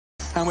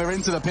and we're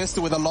into the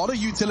pistol with a lot of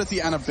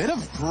utility and a bit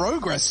of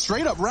progress.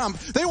 Straight up ramp.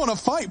 They want to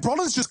fight.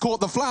 Brawler's just caught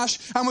the flash,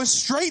 and we're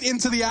straight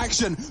into the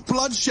action.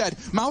 Bloodshed.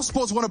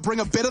 mousesports want to bring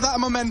a bit of that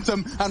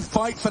momentum and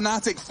fight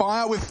Fnatic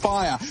fire with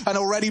fire. And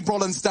already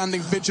Brawler's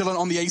standing vigilant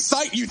on the A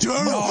site. You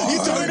don't do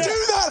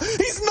that!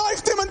 He's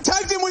knifed him and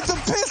tagged him with the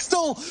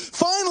pistol!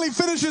 Finally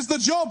finishes the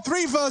job.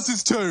 3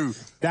 versus 2.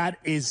 That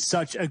is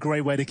such a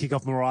great way to kick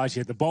off Mirage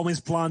here. The bomb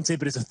is planted,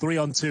 but it's a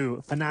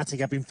 3-on-2. Fnatic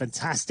have been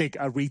fantastic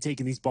at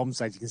retaking these bomb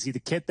sites. You can see the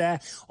kit there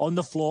on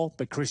the floor,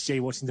 but Chris J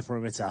watching the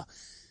perimeter.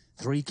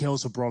 3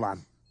 kills for Brolan.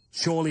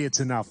 Surely it's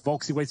enough.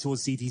 Voxy waits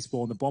towards CT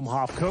spawn. The bomb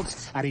half cooked,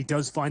 and he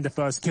does find the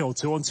first kill.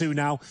 2-on-2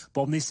 now.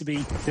 Bomb needs to be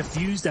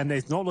defused, and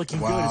it's not looking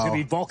good. It's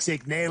going to be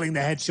Voxic nailing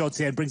the headshots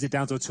here and brings it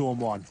down to a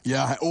 2-on-1.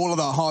 Yeah, all of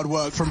that hard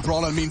work from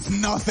Brawler means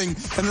nothing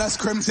unless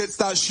Crims hits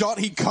that shot.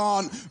 He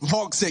can't.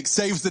 Voxic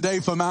saves the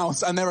day for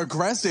Mouse, and they're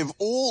aggressive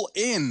all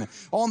in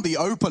on the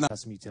opener.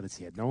 That's some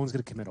utility here. No one's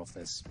going to commit off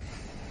this.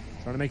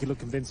 Trying to make it look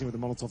convincing with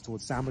the Molotov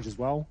towards Sandwich as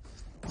well.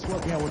 It's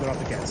working out what they're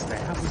up against. They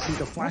have received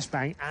a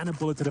flashbang and a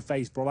bullet to the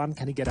face. Brolan,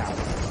 can he get out?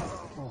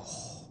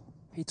 Oh,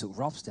 he took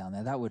Rops down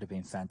there. That would have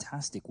been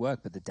fantastic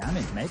work, but the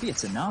damage, maybe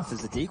it's enough,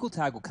 as the deagle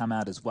tag will come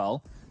out as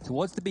well.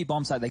 Towards the B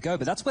bomb site they go,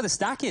 but that's where the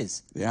stack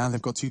is. Yeah,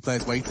 they've got 2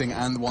 players waiting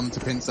and one to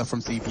pincer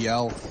from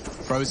CPL.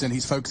 Frozen,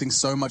 he's focusing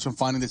so much on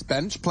finding this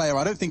bench player.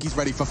 I don't think he's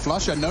ready for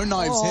Flusher. No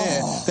knives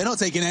here. They're not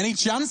taking any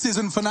chances,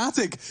 and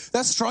Fnatic,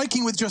 they're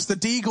striking with just the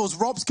deagles.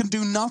 Rops can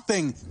do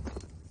nothing.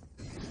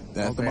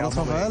 There's the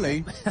Molotov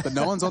early, but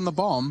no one's on the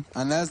bomb,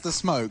 and there's the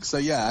smoke. So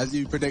yeah, as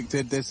you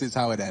predicted, this is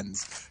how it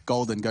ends.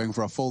 Golden going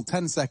for a full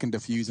 10-second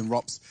defuse, and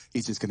Rops,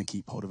 he's just going to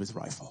keep hold of his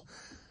rifle.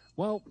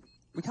 Well,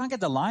 we can't get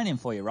the line in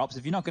for you, Rops,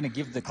 if you're not going to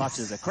give the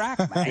clutches a crack,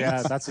 mate.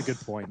 Yeah, that's a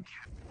good point.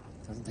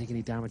 Doesn't take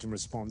any damage in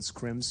response.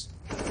 Crims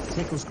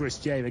tickles Chris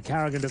J, but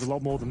Carrigan does a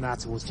lot more than that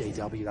towards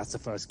JW. That's the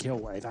first kill.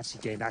 They've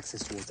actually gained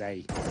access towards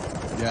A.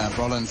 Yeah,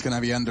 Brolan's going to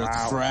be under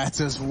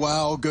threat as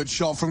well. Good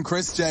shot from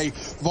Chris J.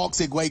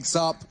 Voxic wakes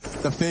up.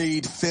 The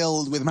feed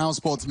filled with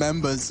mousesports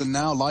members, and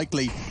now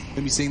likely going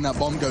to be seeing that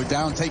bomb go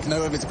down. Take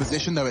note of its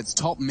position, though. It's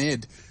top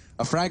mid.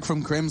 A frag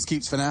from Crims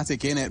keeps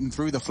Fnatic in it, and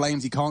through the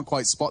flames, he can't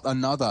quite spot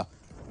another.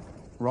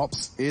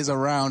 Rops is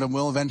around and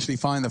will eventually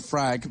find the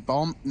frag.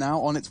 Bomb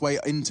now on its way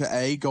into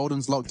A.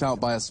 Golden's locked out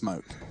by a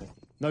smoke.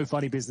 No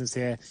funny business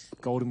here.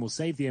 Golden will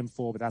save the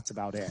M4, but that's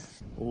about it.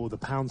 Oh, the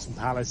pounds from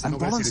Palace. And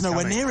Brolan's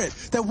nowhere near it.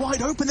 They're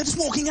wide open. They're just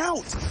walking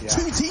out. Yeah.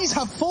 2 Ts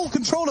have full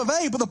control of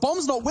A, but the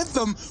bomb's not with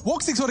them.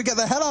 Voxic's got to get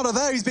the hell out of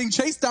there. He's being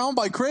chased down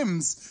by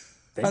Crims.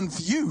 And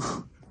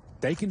phew.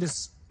 They can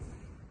just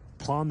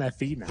plant their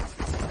feet now.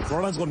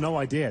 Brolan's got no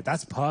idea.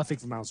 That's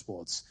perfect for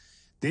mousesports.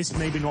 This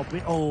maybe not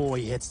be... Oh,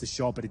 he hits the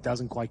shot, but it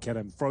doesn't quite kill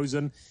him.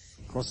 Frozen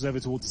crosses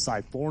over towards the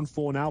side.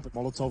 4-on-4 now, but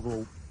Molotov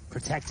will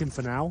protect him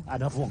for now.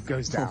 Another one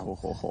goes down.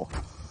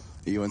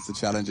 He wants to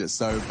challenge it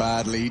so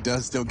badly. He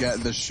does still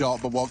get the shot,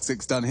 but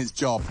Voxic's done his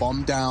job.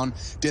 Bomb down,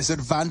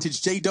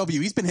 disadvantage.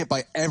 JW, he's been hit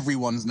by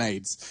everyone's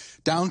nades.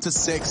 Down to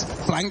 6,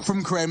 flank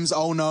from Crims.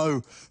 Oh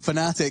no,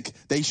 Fnatic,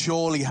 they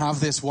surely have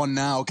this one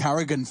now.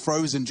 Carrigan,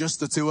 Frozen, just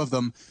the 2 of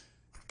them.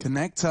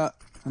 Connector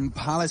and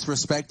Palace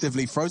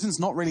respectively. Frozen's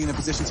not really in a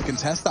position to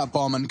contest that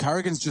bomb, and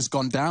Carrigan's just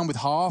gone down with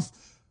half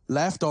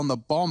left on the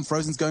bomb.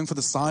 Frozen's going for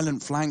the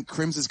silent flank.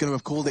 Crims is going to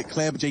have called it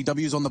clear, but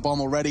JW's on the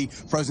bomb already.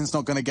 Frozen's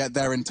not going to get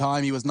there in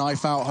time. He was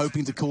knife out,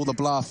 hoping to call the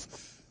bluff,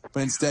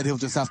 but instead he'll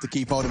just have to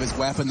keep hold of his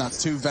weapon.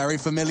 That's 2 very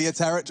familiar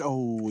territory.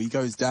 Oh, he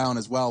goes down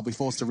as well, be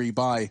forced to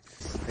rebuy.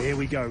 Here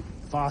we go.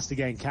 Fast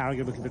again.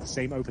 Carrigan looking for the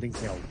same opening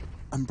kill.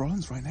 And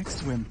Brolan's right next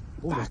to him.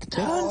 Back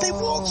turn, they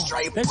walk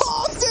straight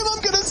past him.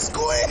 I'm gonna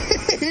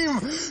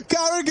scream.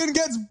 Carrigan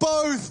gets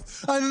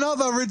both.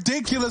 Another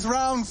ridiculous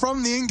round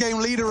from the in-game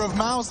leader of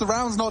Mouse. The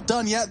round's not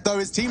done yet, though.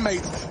 His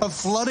teammates are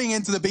flooding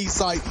into the B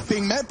site,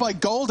 being met by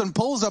Golden,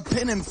 pulls a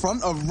pin in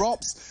front of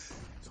Rops.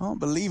 Can't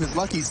believe his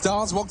lucky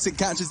stars. Voxic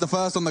catches the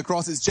first on the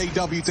cross. It's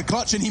JW to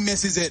clutch, and he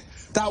misses it.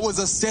 That was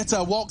a sitter.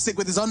 Voxic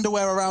with his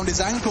underwear around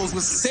his ankles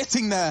was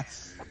sitting there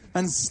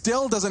and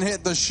still doesn't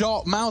hit the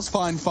shot. Mouse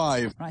find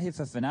 5. Right here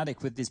for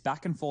Fnatic with this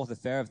back and forth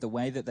affair of the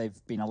way that they've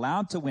been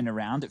allowed to win a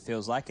round, it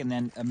feels like, and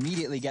then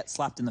immediately get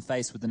slapped in the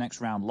face with the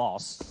next round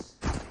loss.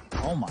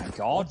 Oh my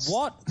god,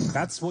 what?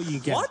 That's what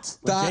you get. What?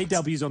 When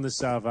JW's on the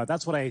server,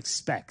 that's what I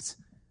expect.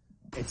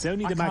 It's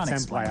only the Max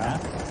 10 player,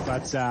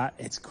 but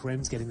it's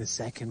Crims getting the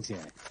second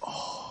here.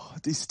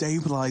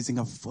 Destabilizing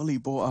a fully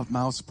bought up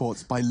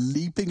mousesports by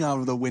leaping out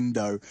of the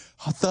window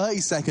 30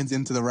 seconds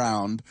into the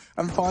round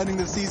and finding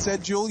the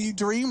CZ duel you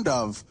dreamed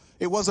of.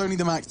 It was only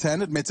the Max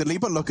 10, admittedly,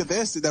 but look at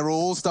this. They're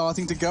all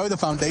starting to go. The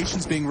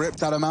foundation's being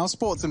ripped out of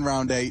mousesports in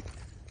round 8.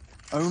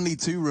 Only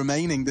 2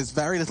 remaining. There's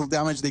very little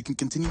damage they can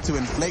continue to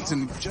inflict,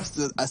 and just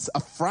a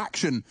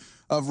fraction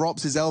of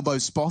Rops' elbow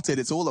spotted.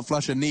 It's all that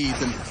Flusher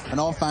needs, and an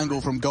off angle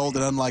from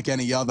Golden unlike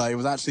any other. It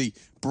was actually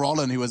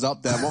Brolan who was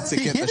up there. Voxic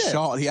hit the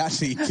shot. He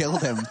actually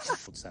killed him.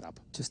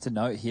 Just to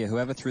note here,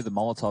 whoever threw the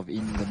Molotov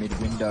in the mid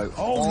window.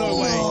 Oh, no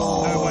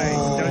way. No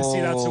way. Don't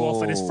see that too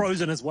often. It's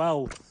Frozen as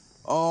well.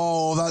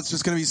 Oh, that's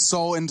just going to be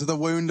salt into the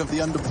wound of the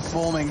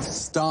underperforming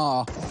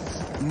star.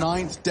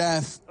 9th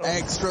death,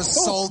 extra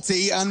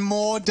salty, and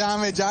more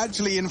damage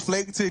actually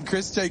inflicted.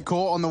 Chris J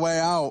caught on the way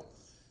out,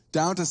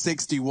 down to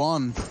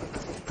 61.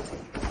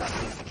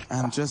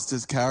 And just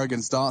as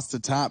Karrigan starts to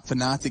tap,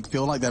 Fnatic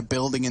feel like they're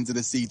building into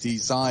the CT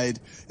side.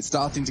 It's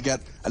starting to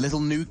get a little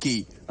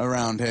nuky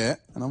around here.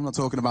 And I'm not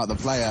talking about the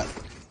player.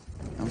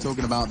 I'm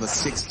talking about the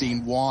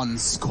 16-1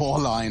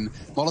 scoreline.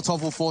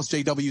 Molotov will force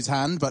JW's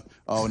hand, but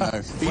oh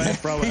no.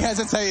 he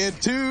hesitated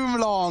too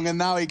long, and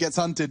now he gets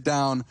hunted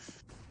down.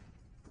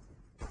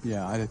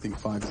 Yeah, I don't think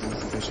 5 is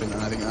insufficient,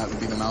 and I think that would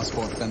be the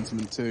mousesports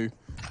sentiment too.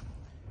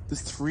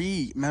 There's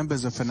 3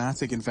 members of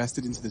Fnatic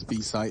invested into this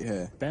B site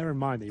here. Bear in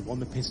mind that he won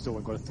the pistol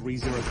and got a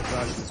 3-0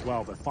 conversion as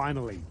well, but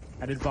finally,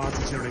 an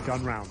advantage in a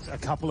gun round, a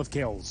couple of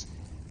kills.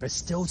 There's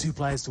still 2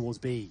 players towards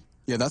B.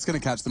 Yeah, that's going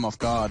to catch them off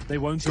guard. They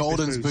won't.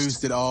 Golden's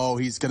boosted. Oh,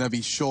 he's going to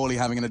be surely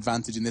having an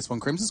advantage in this one.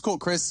 Crimson's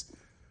caught Chris.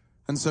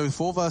 And so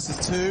 4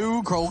 versus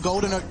 2.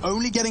 Golden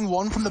only getting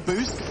 1 from the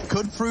boost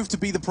could prove to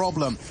be the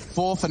problem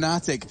for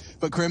Fnatic.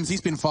 But Crims,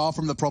 he's been far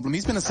from the problem.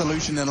 He's been a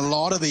solution in a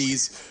lot of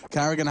these.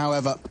 Karrigan,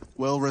 however,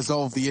 will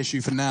resolve the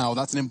issue for now.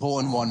 That's an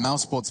important one.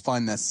 mousesports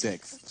find their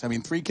 6th. I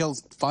mean, 3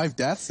 kills, 5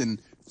 deaths in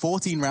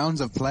 14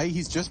 rounds of play.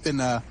 He's just been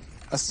a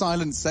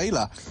silent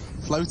sailor.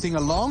 Floating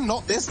along,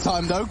 not this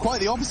time though, quite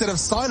the opposite of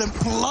silent,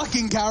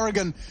 plucking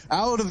Karrigan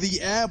out of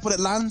the air, but it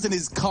lands in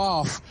his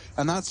calf,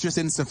 and that's just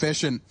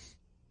insufficient.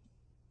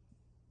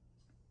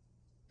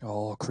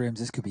 Oh, Crims,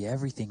 this could be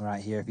everything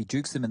right here. If he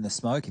jukes them in the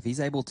smoke, if he's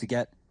able to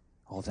get...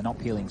 Oh, they're not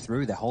peeling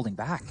through, they're holding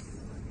back.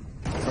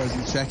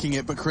 Frozen checking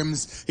it, but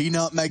Crims, he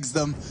nutmegs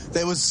them.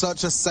 There was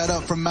such a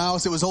setup from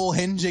Mouse. It was all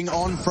hinging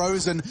on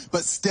Frozen,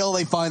 but still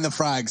they find the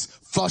frags.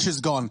 Flush is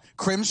gone.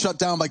 Crims shut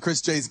down by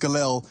Chris J's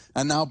Galil,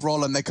 and now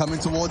Brolin, they're coming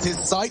towards his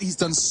site. He's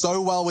done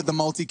so well with the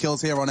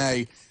multi-kills here on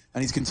A,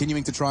 and he's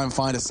continuing to try and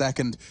find a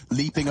second,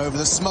 leaping over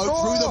the smoke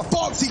through the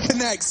box. He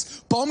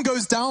connects. Bomb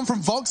goes down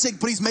from Voxic,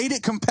 but he's made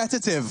it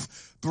competitive.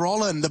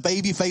 Brolin, the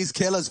babyface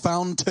killer's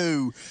found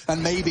 2,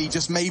 and maybe,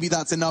 just maybe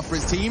that's enough for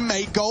his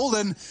teammate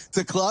Golden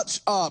to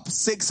clutch up.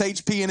 6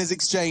 HP in his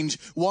exchange.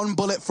 1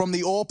 bullet from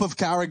the AWP of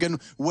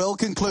Karrigan will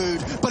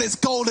conclude, but it's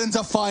Golden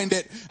to find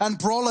it, and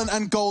Brolin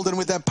and Golden,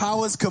 with their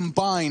powers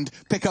combined,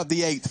 pick up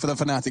the 8th for the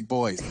Fnatic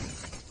boys.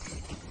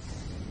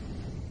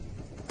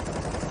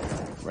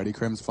 Ready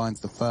Crims finds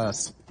the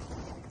first.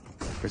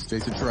 Chris J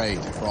to trade.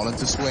 Brolin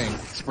to swing.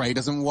 Spray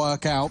doesn't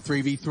work out.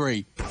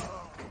 3v3.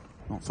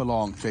 Not for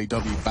long.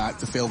 JW back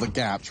to fill the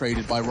gap.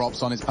 Traded by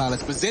Rops on his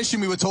Palace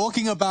position. We were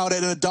talking about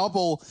it. A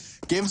double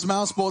gives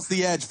mousesports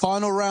the edge.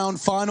 Final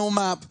round, final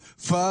map,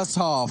 first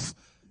half.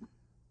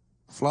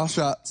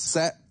 Flusher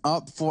set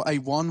up for a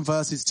 1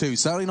 versus 2.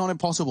 Certainly not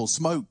impossible.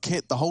 Smoke,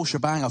 kit, the whole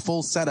shebang. A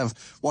full set of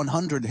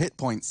 100 hit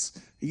points.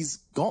 He's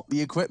got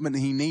the equipment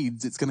he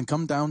needs. It's going to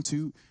come down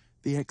to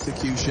the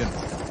execution.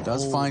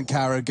 Does find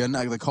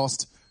Karrigan at the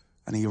cost,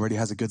 and he already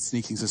has a good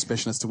sneaking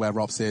suspicion as to where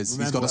Rops is.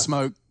 He's got a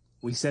smoke.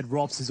 We said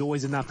Rops is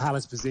always in that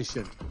Palace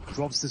position.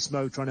 Drops the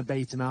smoke, trying to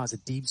bait him out. It's a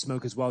deep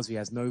smoke as well, so he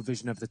has no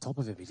vision over the top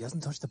of it. He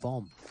doesn't touch the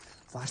bomb.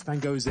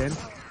 Flashbang goes in,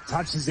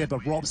 touches it,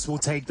 but Rops will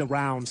take the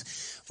round.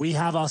 We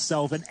have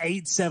ourselves an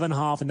 8-7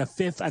 half in the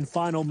 5th and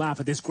final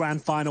map of this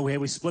grand final here.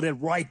 We split it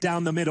right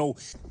down the middle.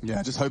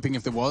 Yeah, just hoping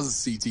if there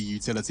was CT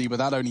utility, but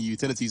that only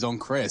utility's on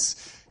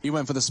Chris. He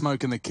went for the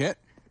smoke and the kit.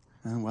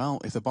 And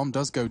well, if the bomb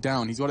does go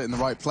down, he's got it in the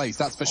right place,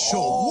 that's for sure.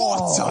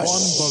 What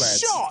a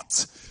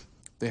shot!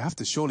 They have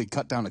to surely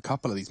cut down a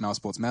couple of these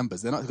mousesports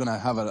members. They're not going to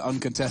have an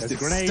uncontested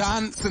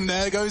stance, and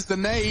there goes the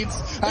nades,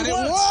 and it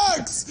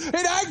works! It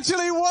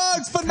actually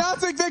works!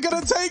 Fnatic, they're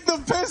going to take the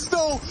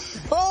pistol!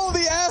 Oh,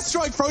 the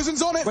airstrike!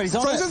 Frozen's on it!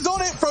 Frozen's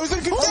on it!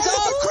 Frozen can get it,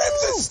 but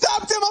Crimson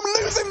stabbed him!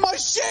 I'm losing my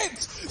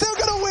shit! They're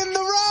going to win the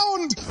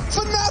round!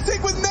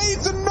 Fnatic with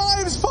nades and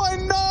knives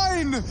find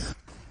 9!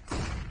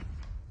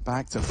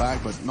 Back to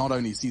back, but not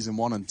only season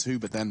 1 and 2,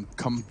 but then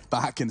come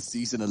back in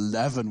season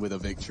 11 with a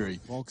victory.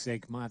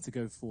 Voxic might have to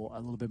go for a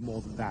little bit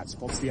more than that.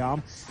 Spots the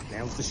arm,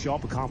 nails the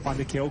shot, but can't find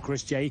the kill.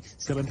 Chris J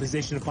still in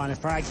position to find a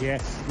frag here.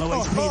 Low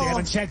HP, they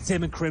haven't checked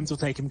him, and Crims will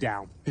take him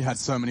down. He had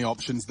so many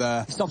options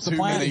there. He stops the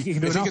plan. If he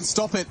can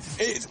stop it,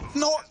 it's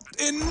not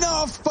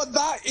enough, but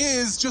that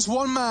is just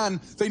one man.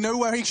 They know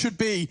where he should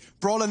be.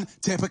 Brolin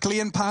typically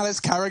in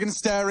Palace, Karrigan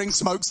staring,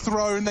 smoke's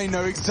thrown. They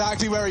know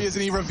exactly where he is,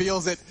 and he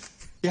reveals it.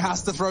 He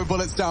has to throw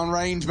bullets down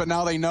range, but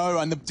now they know,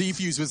 and the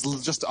defuse was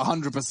just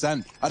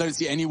 100%. I don't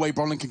see any way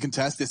Brolin can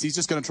contest this. He's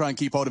just going to try and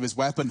keep hold of his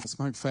weapon. The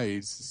smoke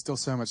fades. There's still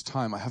so much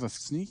time. I have a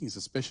sneaking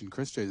suspicion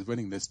Chris J is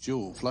winning this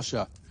duel.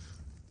 Flusher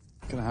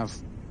going to have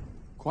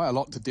quite a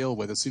lot to deal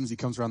with. As soon as he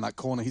comes around that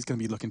corner, he's going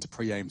to be looking to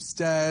pre-aim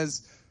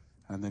stairs,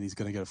 and then he's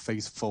going to get a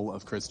face full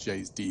of Chris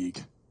J's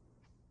Deeg.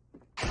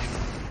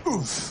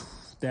 Oof.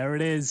 There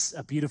it is.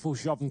 A beautiful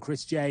shot from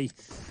Chris J.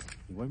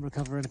 He won't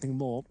recover anything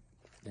more.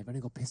 They've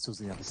only got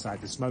pistols on the other side.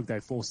 The smoke, though,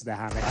 forces their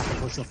hand. They have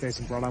to push off this,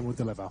 and Brolin will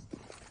deliver.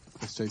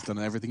 Jay's done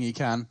everything he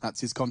can. That's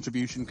his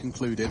contribution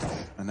concluded.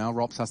 And now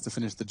Rops has to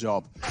finish the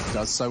job.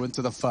 Does so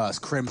into the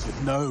first. Crims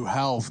with no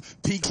health,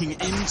 peeking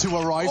into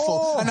a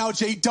rifle. And now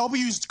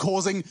JW's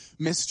causing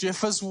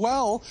mischief as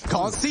well.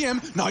 Can't see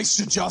him. Nice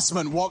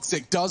adjustment.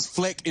 Woxic does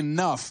flick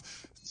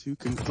enough to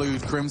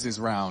conclude Crims'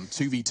 round.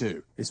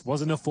 2v2. This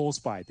wasn't a force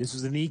fight. This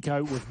was an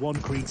eco with one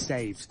Creed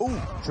saved.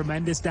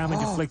 Tremendous damage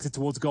inflicted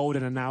towards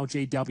Golden, and now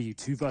JW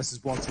 2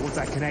 versus 1 towards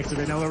that connector.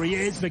 They know where he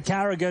is, but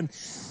Carrigan,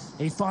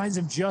 he finds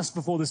him just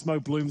before the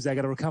smoke blooms. They're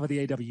going to recover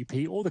the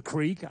AWP or the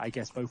Krieg. I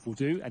guess both will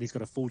do. And he's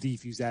got a full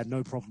defuse there.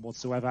 No problem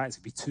whatsoever. It's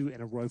going to be 2 in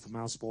a row for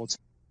mousesports.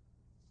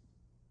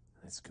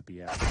 This could be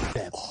a...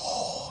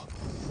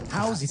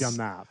 How has he done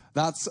that?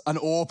 That's an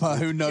AWPer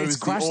who knows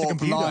the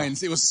AWP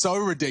lines. It was so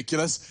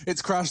ridiculous.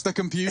 It's crashed the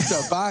computer.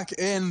 Back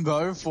in,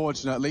 though,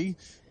 fortunately.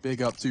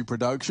 Big up to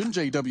production.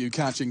 JW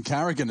catching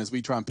Carrigan as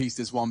we try and piece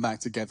this one back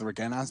together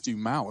again, as do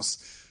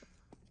Mouse.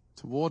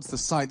 Towards the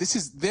side. This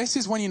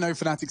is when you know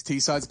Fnatic's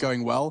T-side's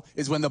going well,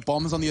 is when the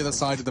bomb's on the other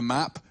side of the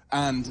map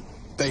and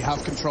they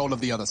have control of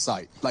the other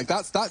site. Like,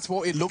 that's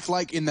what it looked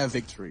like in their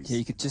victories. Yeah,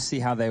 you could just see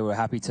how they were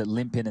happy to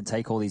limp in and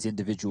take all these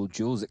individual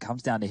jewels. It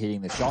comes down to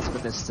hitting the shots,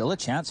 but there's still a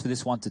chance for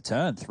this one to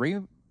turn. 3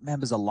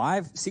 members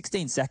alive,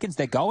 16 seconds,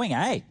 they're going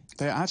A.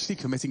 They're actually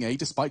committing A,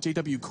 despite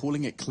JW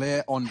calling it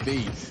clear on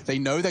B. They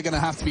know they're going to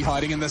have to be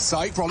hiding in the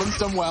site. Brolin's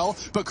done well,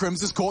 but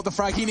Crims has caught the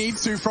frag he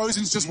needs to.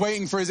 Frozen's just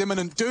waiting for his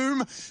imminent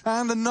doom.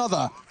 And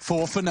another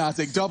for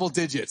Fnatic, double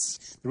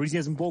digits. The reason he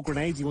hasn't bought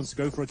grenades, he wants to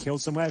go for a kill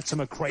somewhere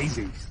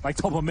crazy, like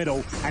top or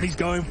middle, and he's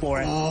going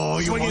for it. Oh,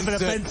 swinging for the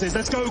fences.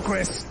 Let's go,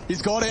 Chris.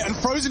 He's got it, and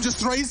Frozen just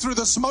strays through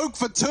the smoke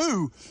for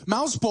 2.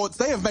 mousesports,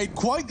 they have made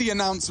quite the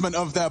announcement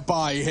of their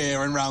buy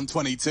here in round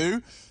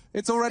 22.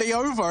 It's already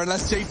over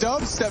unless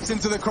J-Dub steps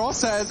into the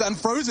crosshairs and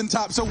Frozen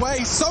taps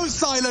away. So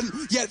silent,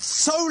 yet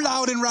so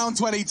loud in round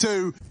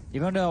 22.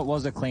 Even though it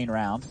was a clean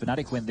round,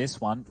 Fnatic win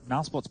this one.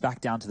 mousesports back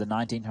down to the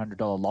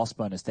 $1,900 loss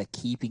bonus. They're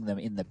keeping them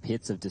in the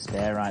pits of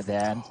despair right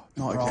there. And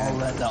not again.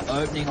 The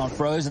opening on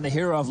Frozen, the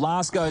hero of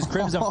last goes.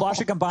 Crimson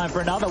Flusher combined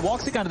for another.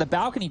 Woxic under the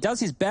balcony does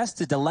his best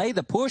to delay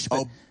the push,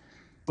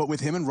 but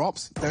with him and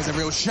Rops, there's a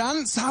real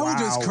chance. How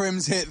does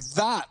Crims hit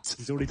that?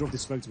 He's already dropped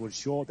his smoke towards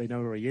short. They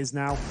know where he is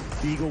now.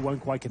 Deagle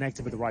won't quite connect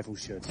him, but the rifle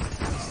should.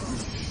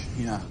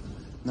 Yeah.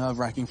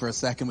 Nerve-wracking for a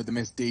second with the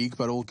missed Deag,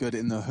 but all good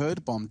in the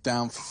hood. Bomb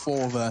down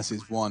 4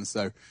 versus 1.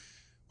 So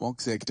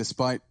Woxic,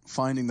 despite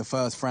finding the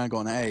first frag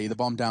on A, the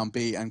bomb down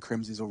B, and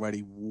Crims is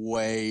already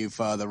way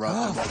further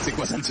up than Woxic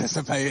was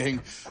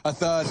anticipating. A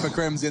third for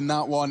Crims in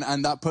that one,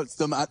 and that puts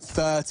them at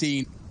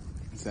 13.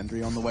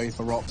 Sentry on the way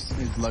for Rops,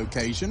 his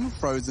location.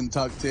 Frozen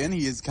tucked in.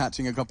 He is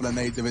catching a couple of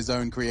nades of his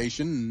own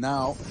creation.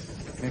 Now,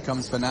 here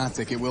comes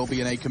Fnatic. It will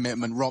be an A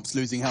commitment. Rops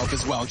losing health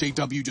as well.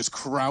 JW just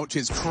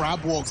crouches.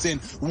 Crab walks in.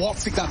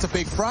 Woxic, that's a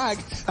big frag.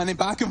 And then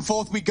back and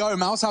forth we go.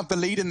 Mouse have the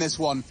lead in this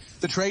one.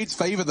 The trades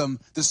favor them.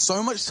 There's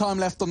so much time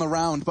left on the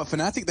round. But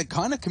Fnatic, they're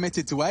kind of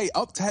committed to A.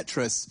 Up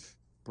Tetris.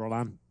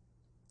 Brolan,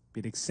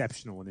 been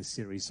exceptional in this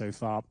series so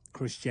far.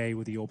 Chris J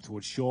with the AWP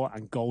towards short,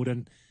 and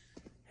Golden,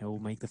 he'll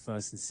make the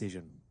first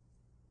incision.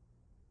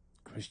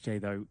 Chris J,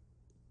 though,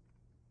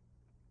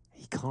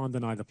 he can't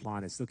deny the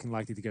plan. It's looking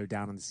likely to go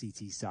down on the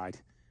CT side.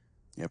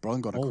 Yeah,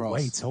 Brolan got across. Oh,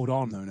 wait, hold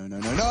on.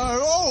 No.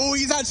 Oh,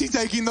 he's actually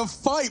taking the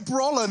fight,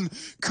 Brolan.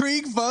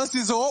 Krieg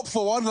versus AWP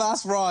for one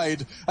last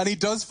ride. And he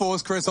does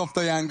force Chris off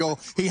the angle.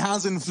 He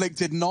has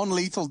inflicted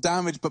non-lethal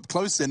damage, but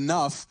close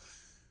enough.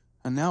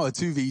 And now a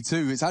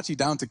 2v2. It's actually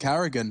down to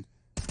Carrigan.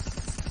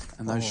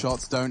 And those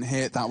shots don't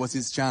hit. That was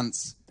his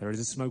chance. There is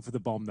a smoke for the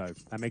bomb, though.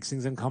 That makes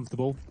things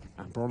uncomfortable.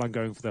 And Brolan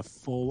going for the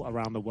full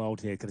around the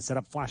world here. Going to set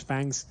up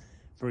flashbangs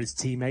for his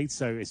teammates.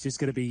 So it's just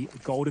going to be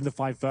Golden to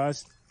fight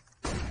first.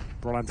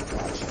 Brolan to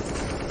flash.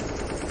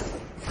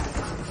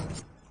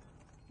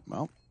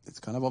 Well, it's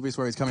kind of obvious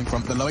where he's coming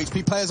from. The low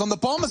HP players on the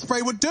bomb. A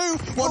spray would do.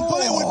 One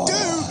bullet would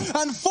do.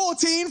 And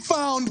 14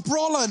 found.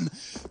 Brolan.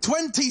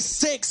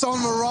 26 on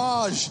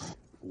Mirage.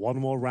 One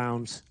more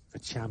round for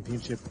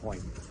championship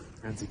point.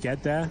 And to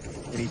get there,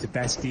 they need the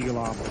best Deagle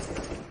armor.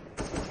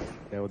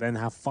 They will then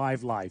have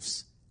 5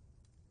 lives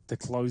to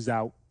close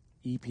out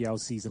EPL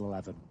Season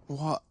 11.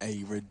 What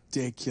a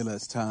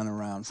ridiculous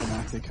turnaround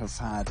Fnatic have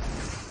had.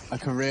 A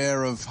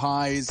career of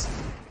highs,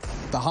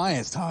 the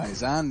highest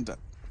highs, and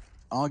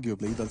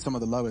arguably some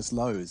of the lowest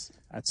lows.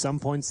 At some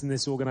points in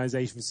this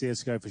organization for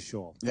CSGO, for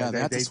sure. Yeah,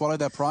 they had to swallow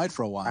their pride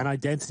for a while. An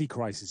identity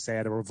crisis. They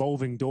had a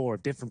revolving door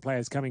of different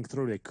players coming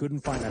through. They couldn't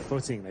find their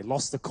footing. They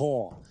lost the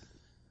core.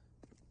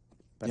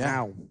 But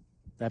now,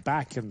 they're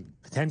back and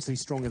potentially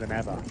stronger than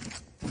ever.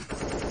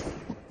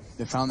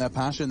 They found their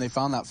passion. They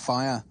found that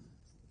fire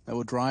that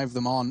will drive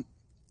them on.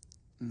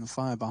 And the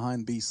fire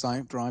behind B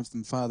site drives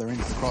them further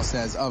into the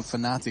crosshairs of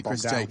Fnatic.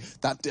 Chris J,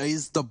 that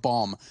is the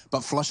bomb. But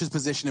Flush's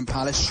position in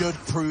Palace should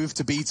prove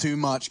to be too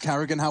much.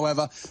 Carrigan,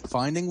 however,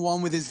 finding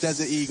one with his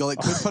Desert Eagle. It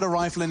could put a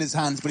rifle in his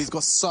hands, but he's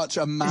got such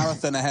a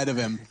marathon ahead of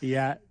him.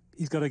 Yeah,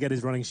 he's got to get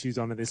his running shoes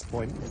on at this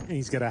point.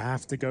 He's going to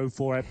have to go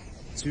for it.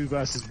 2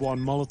 versus 1,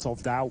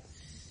 Molotov out.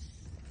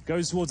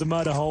 Goes towards a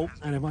murder hole,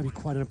 and it might be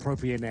quite an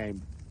appropriate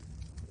name.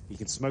 He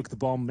can smoke the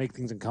bomb, make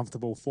things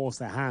uncomfortable, force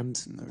their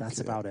hand.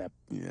 That's about it.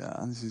 Yeah,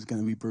 this is going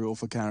to be brutal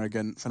for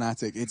Karrigan.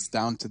 Fnatic, it's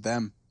down to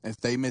them. If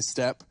they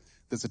misstep,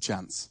 there's a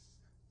chance.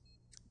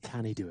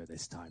 Can he do it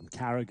this time?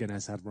 Karrigan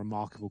has had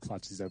remarkable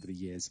clutches over the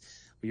years.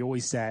 We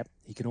always say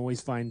he can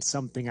always find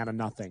something out of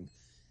nothing.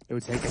 It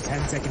would take a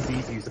 10-second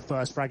defuse. The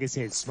first frag is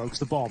hit, smokes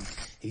the bomb.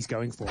 He's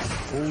going for it.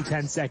 Full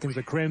 10 seconds.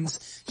 The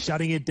Crims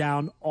shutting it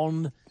down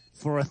on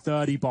for a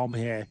 30 bomb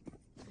here.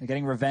 They're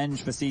getting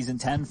revenge for Season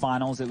 10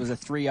 finals. It was a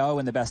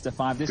 3-0 in the best of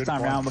 5. This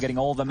time around, we're getting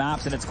all the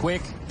maps, and it's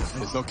quick.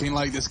 It's looking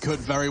like this could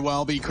very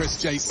well be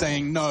Chris J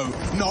saying no,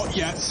 not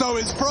yet. So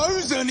is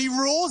Frozen. He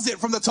roars it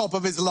from the top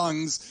of his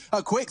lungs.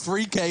 A quick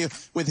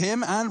 3K with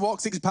him and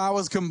Woxic's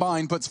powers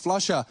combined puts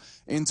Flusher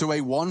into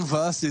a 1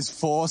 versus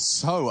 4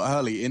 so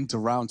early into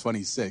round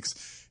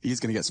 26. He's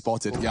going to get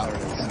spotted. Yeah,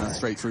 and then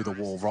straight through the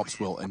wall. Rops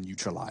will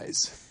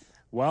neutralize.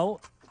 Well,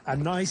 a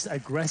nice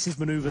aggressive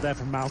maneuver there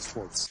from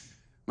mousesports.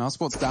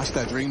 mousesports dashed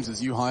their dreams,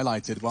 as you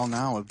highlighted. Well,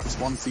 now, just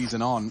 1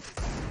 season on,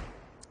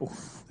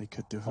 they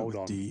could do it with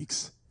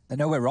Deegs. They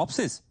know where Rops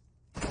is.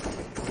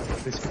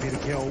 This could be the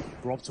kill.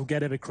 Rops will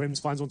get it, but Crims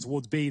finds one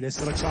towards B. There's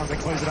still a chance they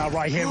close it out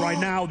right here, right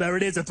now. There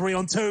it is, a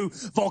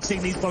 3-on-2.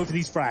 Voxic needs both of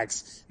these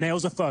frags.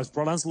 Nails are first.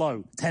 Brolan's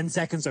low. 10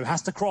 seconds, though.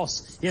 Has to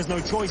cross. He has no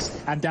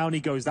choice, and down he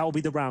goes. That will be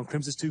the round.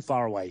 Crims is too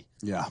far away.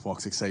 Yeah,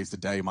 Woxic saves the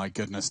day. My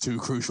goodness, 2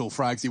 crucial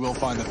frags. He will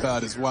find the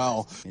third as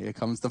well. Here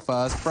comes the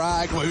first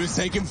frag. Well, who's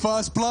taking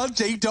first blood?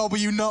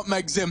 JW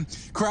nutmegs him.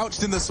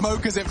 Crouched in the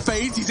smoke as it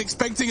fades. He's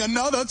expecting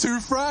another 2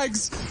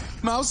 frags.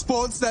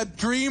 mousesports, their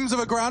dreams of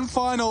a grand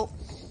final,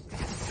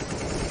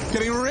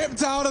 getting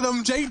ripped out of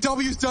them.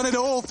 JW's done it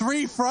all.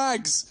 3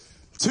 frags.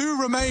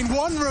 2 remain.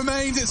 1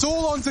 remains. It's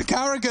all on to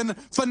Karrigan.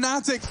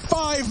 Fnatic,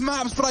 5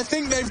 maps, but I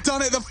think they've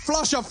done it. The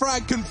Flusher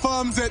frag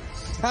confirms it.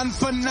 And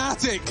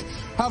Fnatic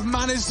have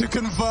managed to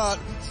convert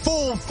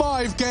full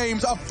 5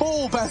 games, a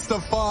full best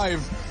of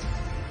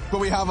 5. But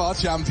we have our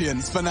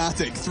champions,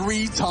 Fnatic,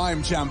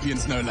 3-time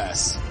champions no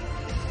less.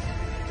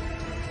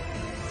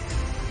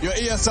 Your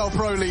ESL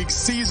Pro League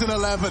Season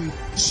 11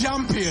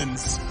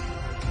 champions,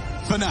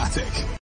 Fnatic.